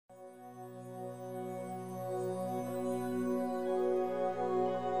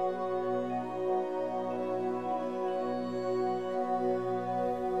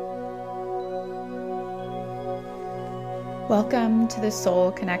Welcome to the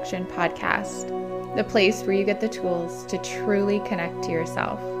Soul Connection Podcast, the place where you get the tools to truly connect to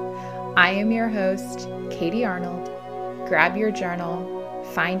yourself. I am your host, Katie Arnold. Grab your journal,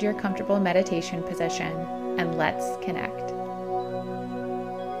 find your comfortable meditation position, and let's connect.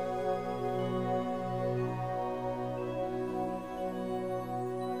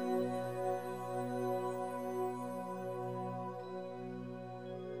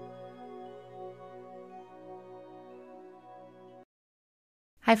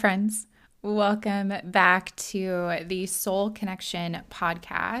 Hi, friends. Welcome back to the Soul Connection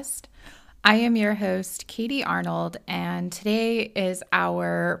Podcast. I am your host, Katie Arnold, and today is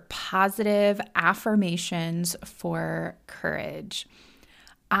our positive affirmations for courage.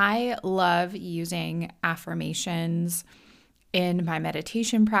 I love using affirmations in my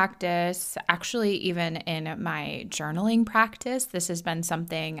meditation practice, actually even in my journaling practice. This has been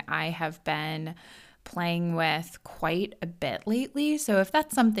something I have been playing with quite a bit lately. So if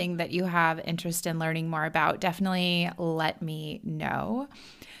that's something that you have interest in learning more about, definitely let me know.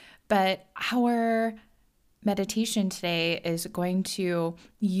 But our meditation today is going to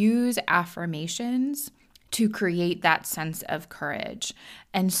use affirmations to create that sense of courage.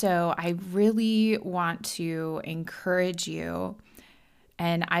 And so I really want to encourage you,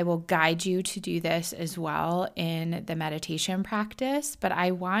 and I will guide you to do this as well in the meditation practice, but I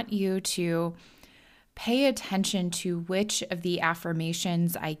want you to pay attention to which of the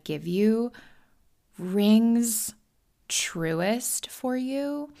affirmations I give you rings truest for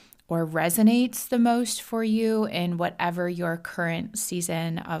you or resonates the most for you in whatever your current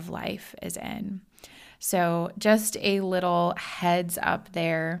season of life is in. So just a little heads up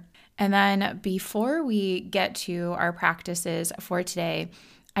there. And then before we get to our practices for today,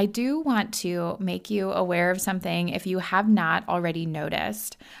 I do want to make you aware of something if you have not already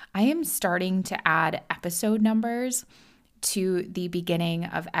noticed. I am starting to add episode numbers to the beginning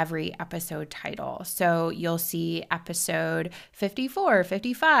of every episode title. So you'll see episode 54,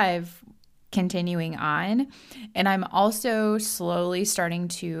 55, continuing on. And I'm also slowly starting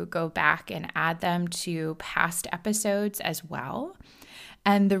to go back and add them to past episodes as well.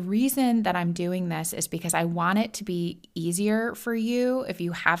 And the reason that I'm doing this is because I want it to be easier for you if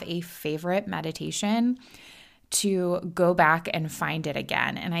you have a favorite meditation to go back and find it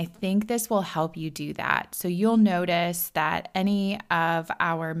again. And I think this will help you do that. So you'll notice that any of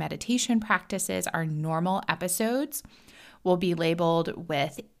our meditation practices, our normal episodes, will be labeled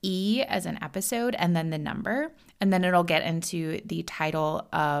with E as an episode and then the number, and then it'll get into the title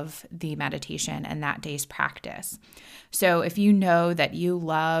of the meditation and that day's practice. So if you know that you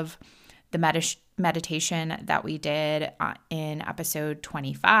love the meditation that we did in episode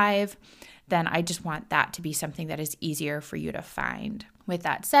 25, then I just want that to be something that is easier for you to find. With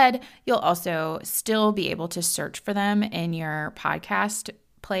that said, you'll also still be able to search for them in your podcast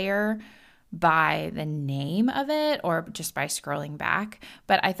player by the name of it or just by scrolling back.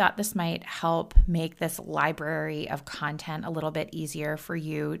 But I thought this might help make this library of content a little bit easier for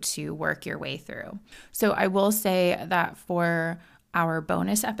you to work your way through. So I will say that for our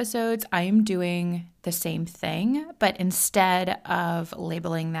bonus episodes, I am doing the same thing, but instead of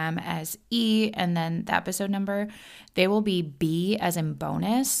labeling them as E and then the episode number, they will be B as in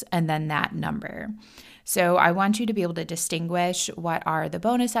bonus and then that number. So I want you to be able to distinguish what are the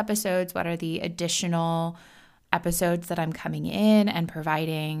bonus episodes, what are the additional episodes that I'm coming in and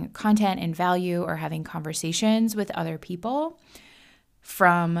providing content and value or having conversations with other people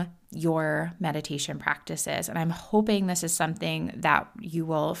from your meditation practices. And I'm hoping this is something that you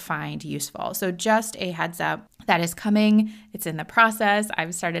will find useful. So just a heads up, that is coming. It's in the process.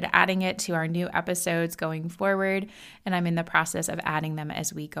 I've started adding it to our new episodes going forward, and I'm in the process of adding them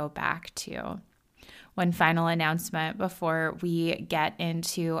as we go back too. One final announcement before we get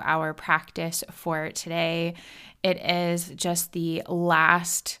into our practice for today. It is just the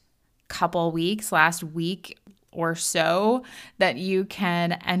last week or so that you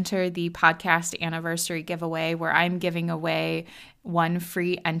can enter the podcast anniversary giveaway where I'm giving away one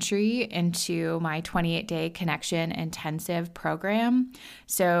free entry into my 28-day connection intensive program.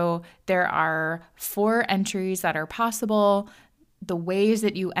 So there are 4 entries that are possible. The ways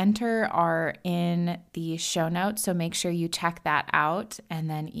that you enter are in the show notes, so make sure you check that out and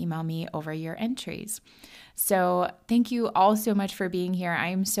then email me over your entries. So thank you all so much for being here. I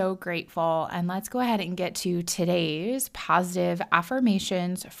am so grateful. And let's go ahead and get to today's positive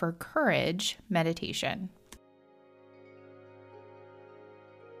affirmations for courage meditation.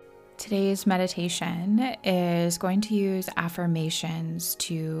 Today's meditation is going to use affirmations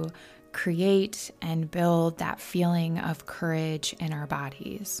to create and build that feeling of courage in our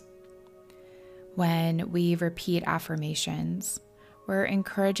bodies. When we repeat affirmations, we're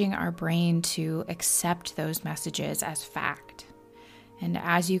encouraging our brain to accept those messages as fact. And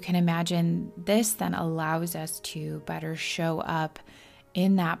as you can imagine, this then allows us to better show up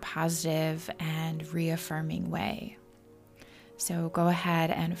in that positive and reaffirming way. So go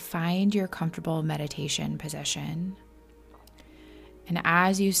ahead and find your comfortable meditation position. And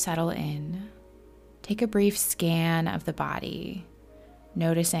as you settle in, take a brief scan of the body,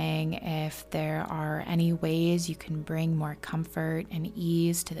 noticing if there are any ways you can bring more comfort and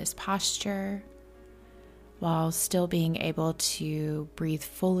ease to this posture, while still being able to breathe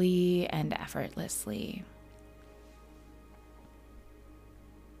fully and effortlessly.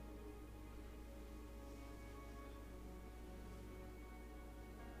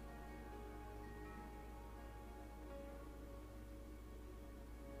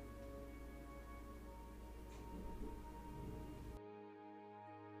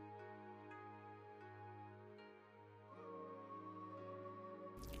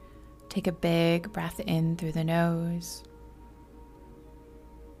 Take a big breath in through the nose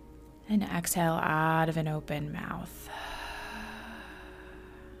and exhale out of an open mouth.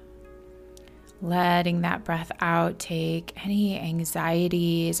 Letting that breath out take any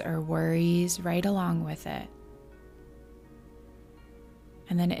anxieties or worries right along with it.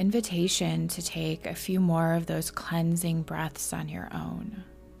 And then invitation to take a few more of those cleansing breaths on your own.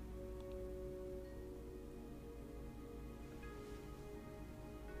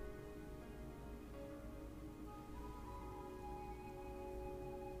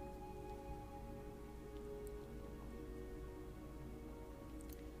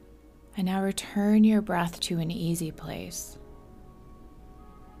 And now return your breath to an easy place.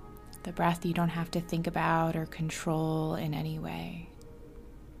 The breath you don't have to think about or control in any way.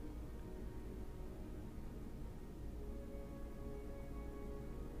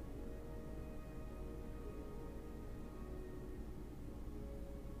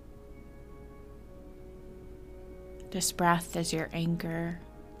 This breath is your anchor.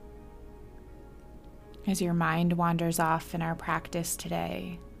 As your mind wanders off in our practice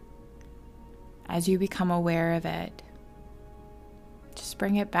today, as you become aware of it, just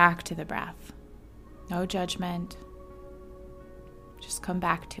bring it back to the breath. No judgment. Just come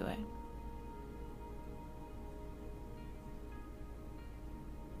back to it.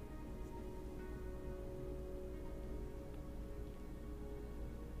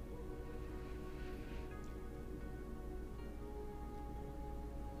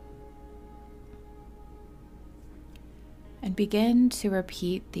 And begin to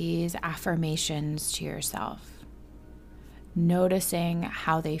repeat these affirmations to yourself, noticing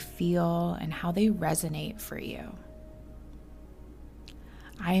how they feel and how they resonate for you.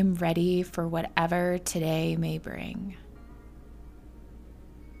 I am ready for whatever today may bring.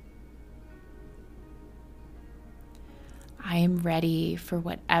 I am ready for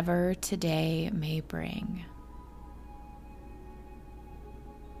whatever today may bring.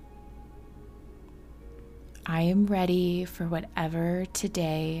 I am ready for whatever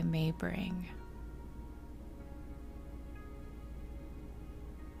today may bring.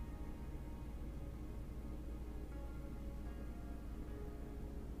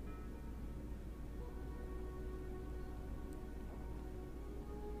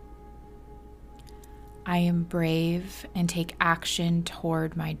 I am brave and take action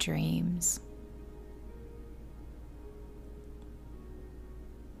toward my dreams.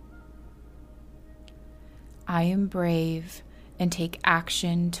 I am brave and take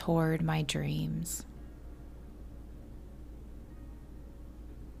action toward my dreams.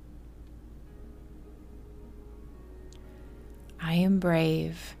 I am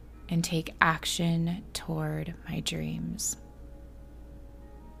brave and take action toward my dreams.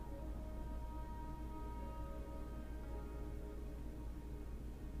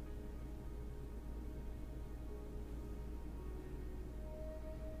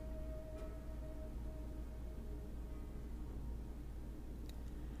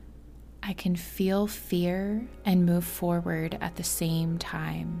 I can feel fear and move forward at the same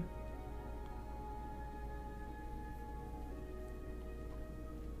time.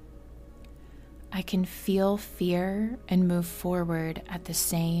 I can feel fear and move forward at the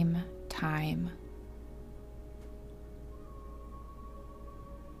same time.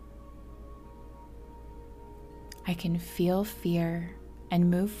 I can feel fear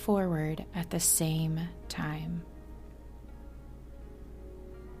and move forward at the same time.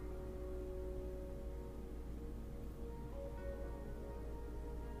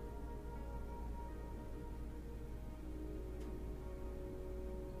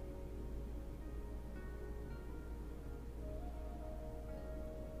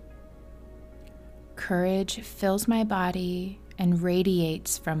 Courage fills my body and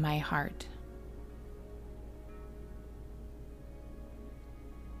radiates from my heart.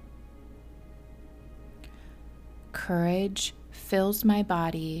 Courage fills my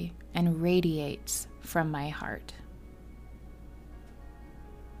body and radiates from my heart.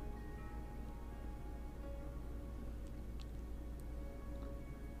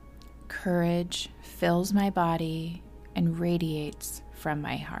 Courage fills my body and radiates from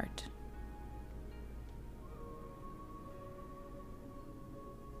my heart.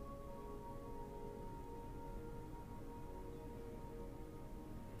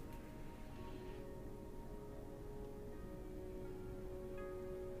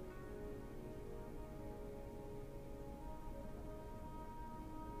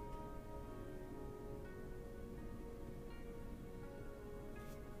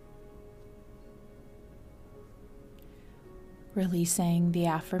 Releasing the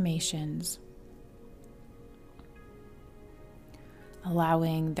affirmations,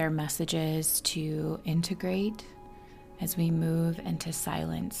 allowing their messages to integrate as we move into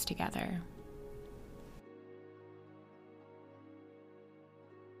silence together.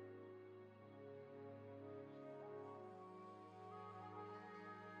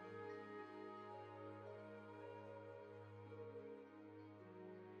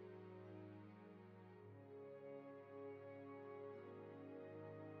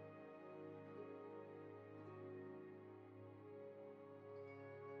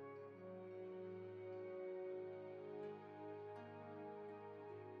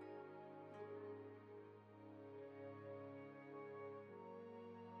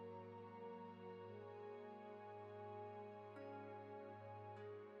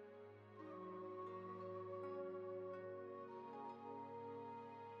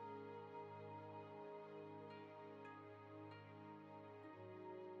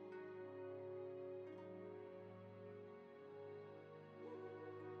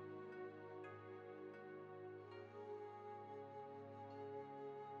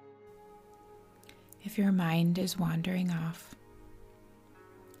 If your mind is wandering off,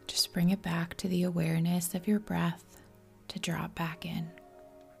 just bring it back to the awareness of your breath to drop back in.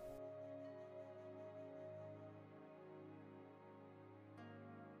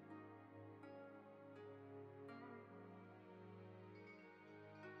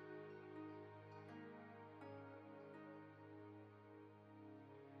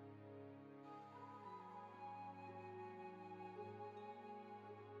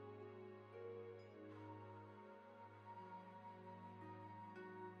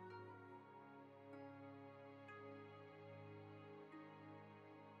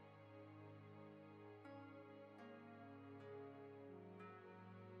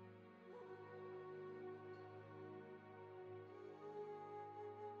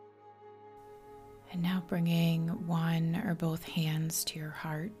 And now bringing one or both hands to your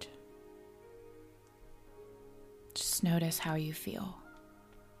heart. Just notice how you feel.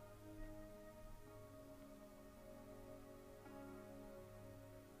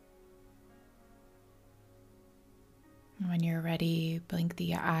 When you're ready, blink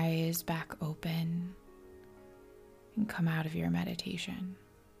the eyes back open and come out of your meditation.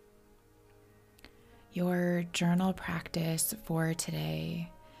 Your journal practice for today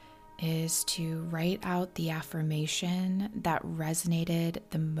is to write out the affirmation that resonated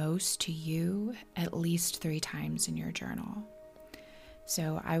the most to you at least 3 times in your journal.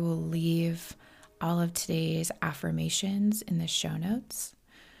 So I will leave all of today's affirmations in the show notes.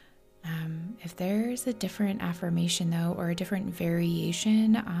 If there's a different affirmation though, or a different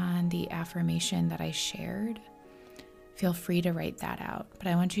variation on the affirmation that I shared, feel free to write that out. But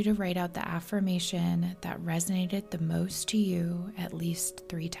I want you to write out the affirmation that resonated the most to you at least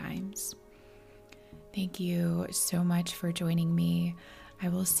 3 times. Thank you so much for joining me. I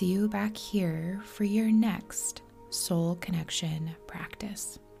will see you back here for your next soul connection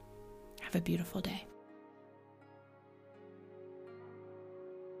practice. Have a beautiful day.